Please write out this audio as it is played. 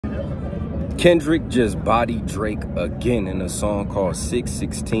Kendrick just bodied Drake again in a song called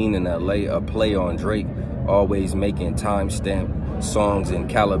 616 in LA, a play on Drake always making timestamp songs in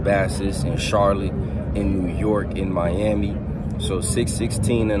Calabasas, in Charlotte, in New York, in Miami. So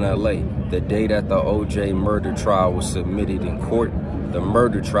 616 in LA, the day that the OJ murder trial was submitted in court. The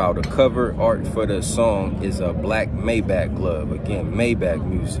murder trial, the cover art for the song is a black Maybach glove. Again, Maybach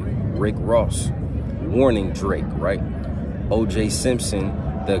music. Rick Ross, warning Drake, right? OJ Simpson,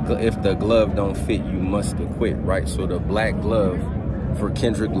 if the glove don't fit, you must acquit, right? So the black glove for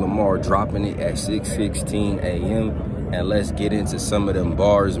Kendrick Lamar, dropping it at 6:16 a.m. And let's get into some of them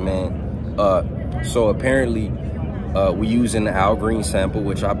bars, man. So apparently, we using the Al Green sample,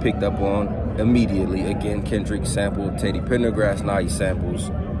 which I picked up on immediately. Again, Kendrick sampled Teddy Pendergrass, now he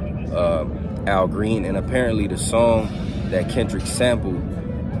samples Al Green. And apparently the song that Kendrick sampled,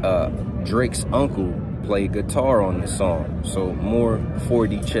 Drake's uncle played guitar on the song. So more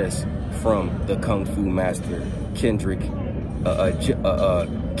 4D chess from the Kung Fu master, Kendrick,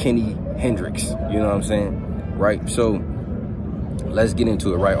 Kenny Hendrix, you know what I'm saying? Right, so let's get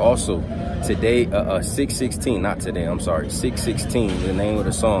into it, right? Also, today, 616, not today, I'm sorry, 616, the name of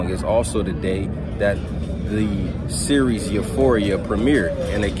the song, is also the day that the series Euphoria premiered.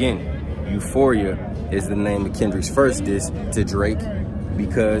 And again, Euphoria is the name of Kendrick's first diss to Drake,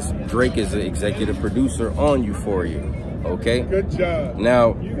 because Drake is the executive producer on Euphoria, okay? Good job.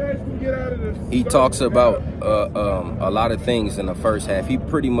 Now, you guys can get out of this. He talks about a lot of things in the first half. He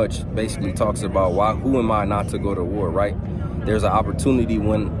pretty much basically talks about who am I not to go to war, right? There's an opportunity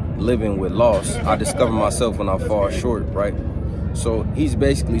when living with loss. I discover myself when I fall short, right? So he's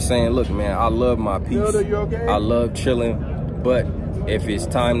basically saying, look, man, I love my peace. I love chilling, but if it's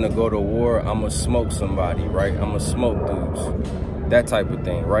time to go to war, I'm gonna smoke somebody, right? I'm gonna smoke dudes. That type of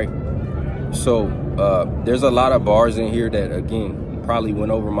thing, right? So there's a lot of bars in here that, again, probably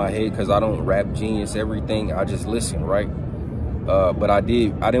went over my head because I don't rap genius everything. I just listen, right? But I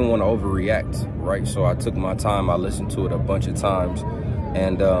didn't want to overreact, right? So I took my time. I listened to it a bunch of times.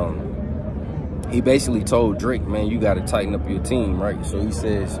 And he basically told Drake, man, you got to tighten up your team, right? So he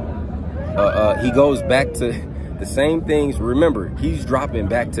says, he goes back to the same things. Remember, he's dropping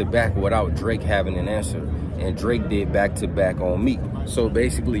back to back without Drake having an answer. And Drake did back to back on Meek. So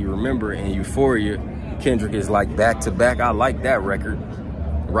basically, remember, in Euphoria, Kendrick is like back to back. I like that record,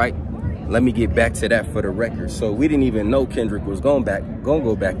 right? Let me get back to that for the record. So we didn't even know Kendrick was gonna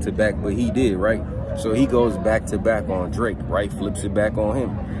go back to back, but he did, right? So he goes back to back on Drake, right? Flips it back on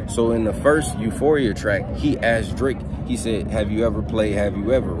him. So in the first Euphoria track, he asked Drake, he said, have you ever played, have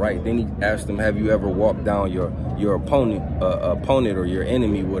you ever, right? Then he asked him, have you ever walked down your opponent or your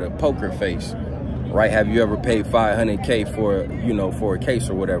enemy with a poker face? Right? Have you ever paid $500K for, you know, for a case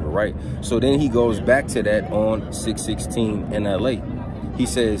or whatever, right? So then he goes back to that on 616 in LA. He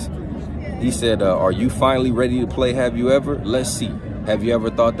said, are you finally ready to play? Have you ever? Let's see. Have you ever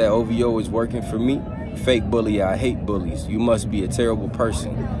thought that OVO is working for me? Fake bully, I hate bullies. You must be a terrible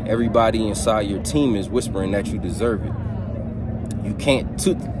person. Everybody inside your team is whispering that you deserve it. You can't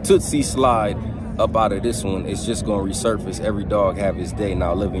tootsie slide up out of this one. It's just gonna resurface. Every dog have his day.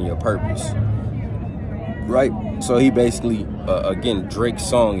 Now living your purpose. Right, so he basically, again, Drake's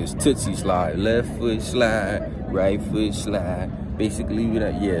song is Tootsie Slide, left foot slide, right foot slide, basically,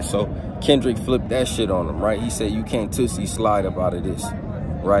 yeah, so Kendrick flipped that shit on him, right? He said, you can't Tootsie Slide up out of this,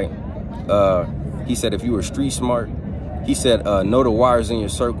 right? He said, if you were street smart, he said, know the wires in your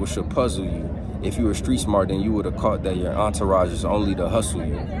circle should puzzle you. If you were street smart, then you would have caught that your entourage is only to hustle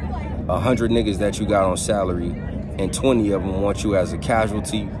you. 100 niggas that you got on salary, and 20 of them want you as a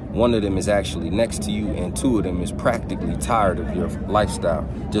casualty. One of them is actually next to you, and 2 of them is practically tired of your lifestyle.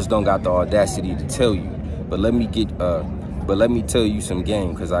 Just don't got the audacity to tell you. But let me tell you some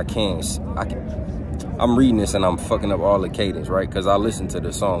game, because I'm reading this and I'm fucking up all the cadence, right? Because I listened to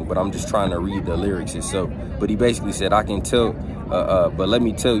the song, but I'm just trying to read the lyrics itself. But he basically said, I can tell, but let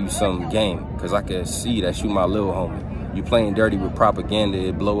me tell you some game, because I can see that you my little homie. You playing dirty with propaganda,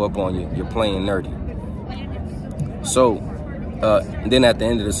 it blow up on you. You're playing nerdy. So then at the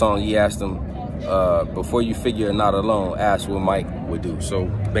end of the song, he asked him, before you figure you're not alone, ask what Mike would do. So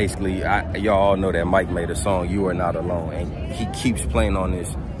basically, y'all all know that Mike made a song, You Are Not Alone, and he keeps playing on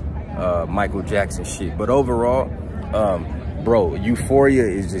this Michael Jackson shit. But overall, bro,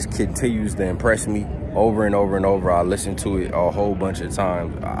 Euphoria just continues to impress me over and over and over. I listen to it a whole bunch of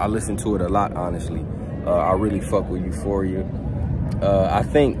times. I listen to it a lot, honestly. I really fuck with Euphoria. I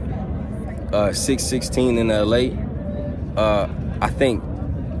think 616 in LA, I think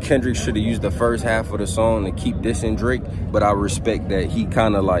Kendrick should have used the first half of the song to keep dissing Drake, but I respect that he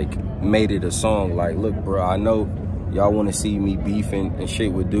kind of like made it a song like, look, bro, I know y'all want to see me beefing and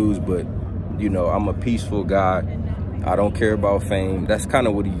shit with dudes, but you know, I'm a peaceful guy. I don't care about fame. That's kind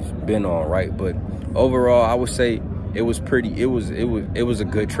of what he's been on, right? But overall, I would say it was pretty. It was a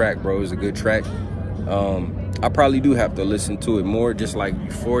good track, bro. It was a good track. I probably do have to listen to it more, just like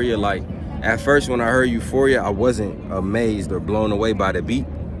Euphoria. Like at first when I heard Euphoria, I wasn't amazed or blown away by the beat.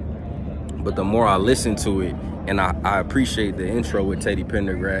 But the more I listened to it, and I appreciate the intro with Teddy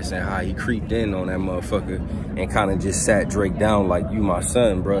Pendergrass and how he creeped in on that motherfucker and kind of just sat Drake down like, you my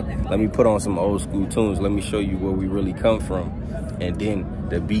son, bro. Let me put on some old school tunes. Let me show you where we really come from. And then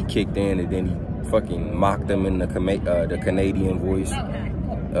the beat kicked in, and then he fucking mocked them in the Canadian voice.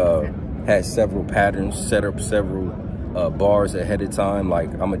 Had several patterns, set up several bars ahead of time.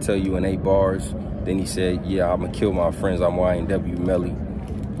 Like, I'm gonna tell you in 8 bars. Then he said, yeah, I'm gonna kill my friends. I'm YNW Melly.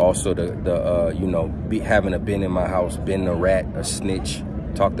 Also, you know, having a bin in my house, been a rat, a snitch.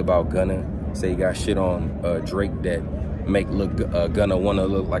 Talked about Gunna. Say he got shit on Drake that make Gunna wanna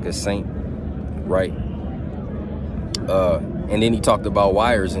look like a saint, right? And then he talked about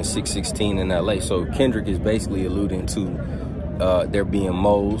wires in 616 in LA. So Kendrick is basically alluding to there being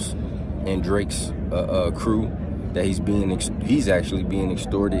moles in Drake's crew, that he's actually being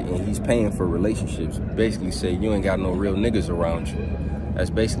extorted, and he's paying for relationships. Basically say you ain't got no real niggas around you. That's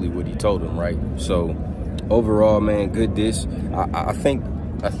basically what he told him, right? So overall, man, good diss. I think,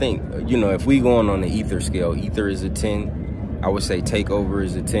 you know, if we going on the Ether scale, Ether is a 10. I would say Takeover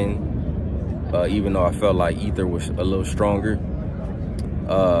is a 10. Even though I felt like Ether was a little stronger.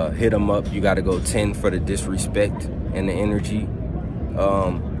 Hit 'em Up, you got to go 10 for the disrespect and the energy.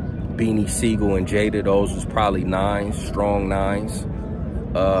 Beanie Siegel and Jada, those was probably 9s, strong 9s.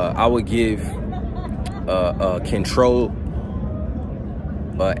 I would give Control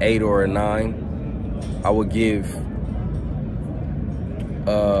 8 or a 9. I would give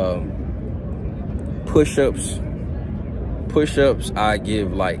push-ups, I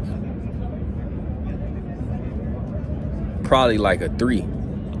give like probably like a 3.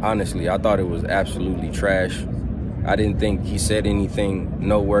 Honestly, I thought it was absolutely trash. I didn't think he said anything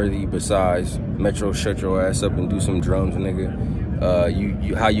noteworthy besides Metro shut your ass up and do some drums, nigga.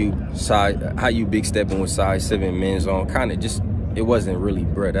 How you big stepping with size 7 men's on, kind of just, it wasn't really,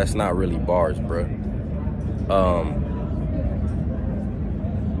 bruh. That's not really bars, bruh.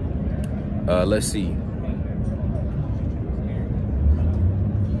 Let's see.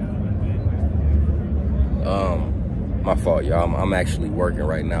 My fault, y'all. I'm actually working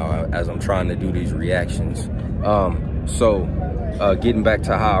right now as I'm trying to do these reactions. Getting back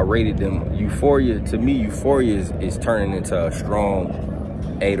to how I rated them, Euphoria, to me, Euphoria is turning into a strong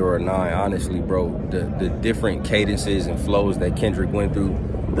 8 or a 9, honestly, bro. The different cadences and flows that Kendrick went through,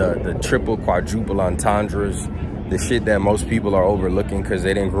 the triple, quadruple entendres, the shit that most people are overlooking because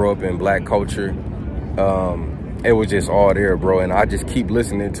they didn't grow up in black culture. It was just all there, bro, and I just keep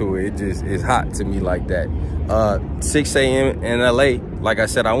listening to it. It just is hot to me like that. 6 a.m. in LA, like I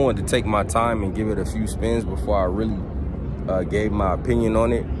said, I wanted to take my time and give it a few spins before I really gave my opinion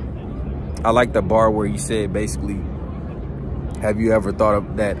on it. I like the bar where he said basically, have you ever thought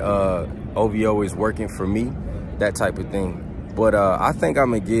of that OVO is working for me? That type of thing. But I think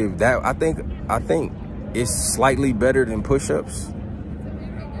I'm gonna give that, I think it's slightly better than push-ups.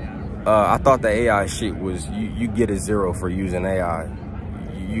 I thought the AI shit was, you get a 0 for using AI.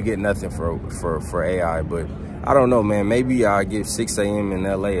 You get nothing for AI, but I don't know, man. Maybe I give 6 a.m. in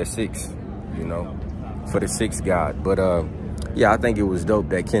LA a 6, you know, for the 6th god. But yeah, I think it was dope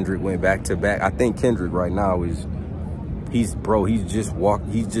that Kendrick went back to back. I think Kendrick right now is, he's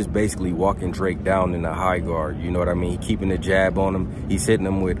just basically walking Drake down in the high guard. You know what I mean? He keeping the jab on him. He's hitting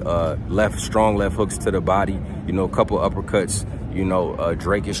him with strong left hooks to the body. You know, a couple uppercuts. You know,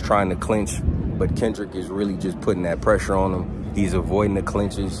 Drake is trying to clinch, but Kendrick is really just putting that pressure on him. He's avoiding the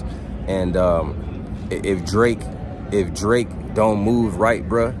clinches. And if Drake don't move right,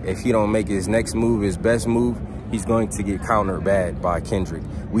 bruh, if he don't make his next move his best move, he's going to get countered bad by Kendrick.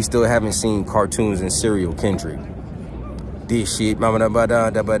 We still haven't seen cartoons and serial Kendrick. This shit, we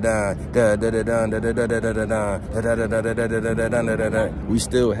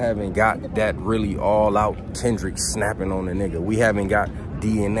still haven't got that really all out Kendrick snapping on the nigga. We haven't got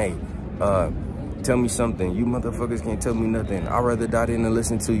DNA. Tell me something. You motherfuckers can't tell me nothing. I'd rather die than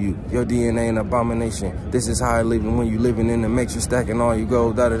listen to you. Your DNA an abomination. This is how I live, and when you living in the matrix, stacking all you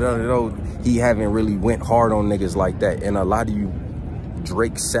go, He haven't really went hard on niggas like that. And a lot of you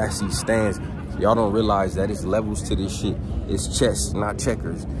Drake sassy stands, y'all don't realize that it's levels to this shit. It's chess, not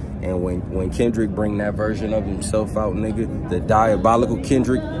checkers. And when Kendrick bring that version of himself out, nigga, the diabolical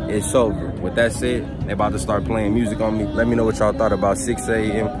Kendrick, it's over. With that said, they about to start playing music on me. Let me know what y'all thought about 6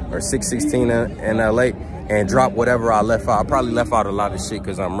 a.m. or 6:16 in LA. and drop whatever I left out. I probably left out a lot of shit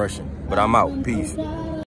because I'm rushing, but I'm out. Peace.